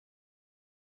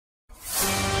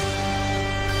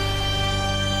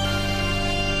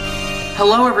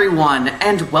Hello everyone,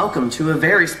 and welcome to a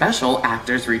very special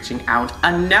Actors Reaching Out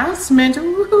announcement.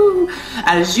 Woohoo!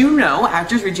 As you know,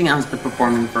 Actors Reaching Out has been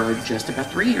performing for just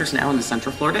about 3 years now in the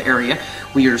Central Florida area.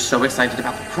 We are so excited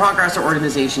about the progress our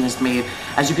organization has made.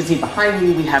 As you can see behind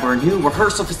me, we have our new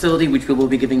rehearsal facility, which we will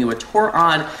be giving you a tour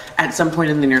on at some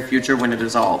point in the near future when it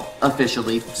is all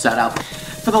officially set up.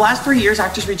 For the last 3 years,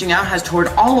 Actors Reaching Out has toured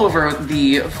all over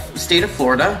the state of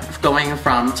Florida, going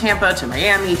from Tampa to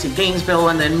Miami to Gainesville,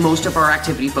 and then most of our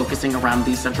activity focusing around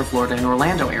the Central Florida and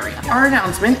Orlando area. Our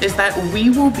announcement is that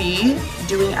we will be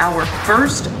doing our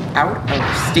first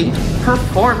out-of-state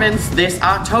performance this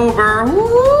October.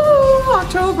 Woo!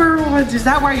 October! Is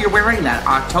that why you're wearing that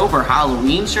October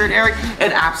Halloween shirt, Eric?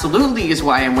 It absolutely is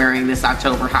why I'm wearing this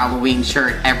October Halloween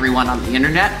shirt, everyone on the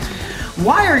internet.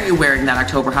 Why are you wearing that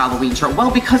October Halloween shirt? Well,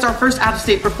 because our first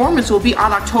out-of-state performance will be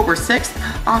on October 6th,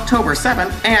 October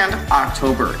 7th, and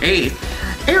October 8th.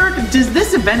 Eric, does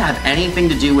this event have anything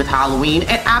to do with Halloween?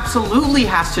 It absolutely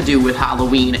has to do with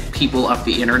Halloween, people of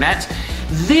the internet.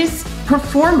 This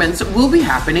performance will be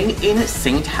happening in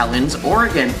St. Helens,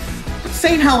 Oregon.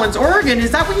 St. Helens, Oregon,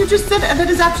 is that what you just said? That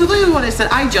is absolutely what I said.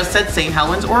 I just said St.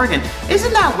 Helens, Oregon.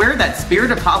 Isn't that where that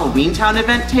Spirit of Halloweentown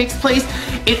event takes place?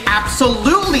 It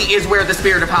absolutely is where the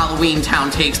Spirit of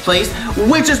Halloweentown takes place,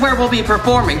 which is where we'll be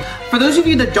performing. For those of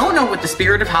you that don't know what the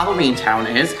Spirit of Halloweentown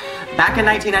is, back in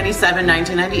 1997,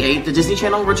 1998, the Disney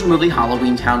Channel original movie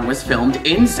Halloweentown was filmed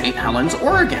in St. Helens,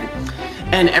 Oregon.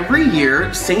 And every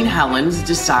year, St. Helens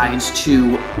decides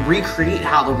to recreate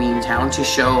Halloweentown to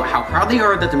show how proud they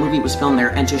are that the movie was filmed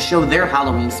there and to show their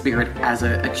Halloween spirit as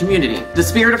a community. The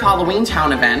Spirit of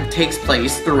Halloweentown event takes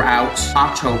place throughout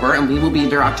October, and we will be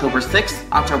there October 6th,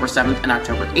 October 7th, and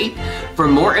October 8th. For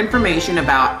more information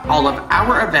about all of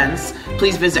our events,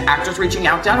 please visit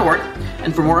actorsreachingout.org.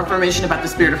 And for more information about the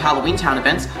Spirit of Halloweentown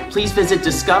events, please visit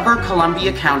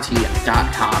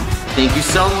discovercolumbiacounty.com. Thank you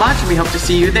so much, and we hope to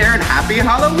see you there, and happy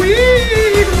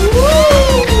Halloween!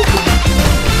 Woo!